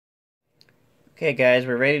Okay guys,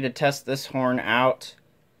 we're ready to test this horn out.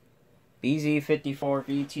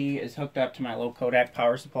 BZ-54VT is hooked up to my low Kodak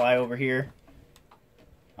power supply over here.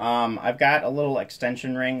 I've got a little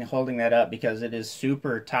extension ring holding that up because it is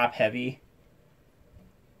super top heavy.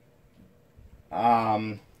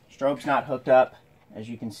 Strobe's not hooked up, as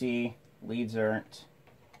you can see. Leads aren't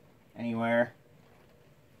anywhere.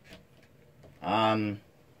 I'm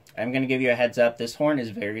going to give you a heads up. This horn is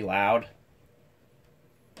very loud.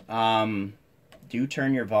 Do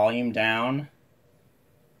turn your volume down.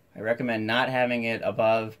 I recommend not having it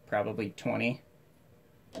above probably 20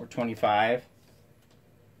 or 25.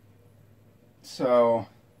 So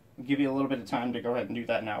I'll give you a little bit of time to go ahead and do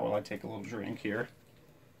that now while I take a little drink here.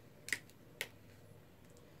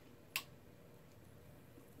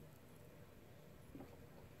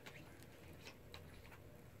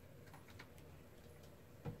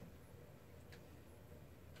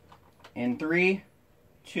 In 3,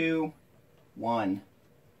 2, 1.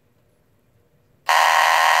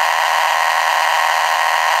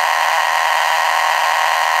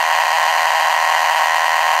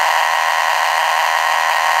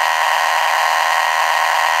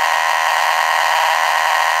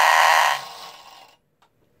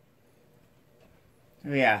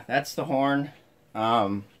 Yeah, that's the horn.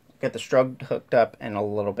 Get the strobe hooked up in a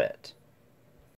little bit.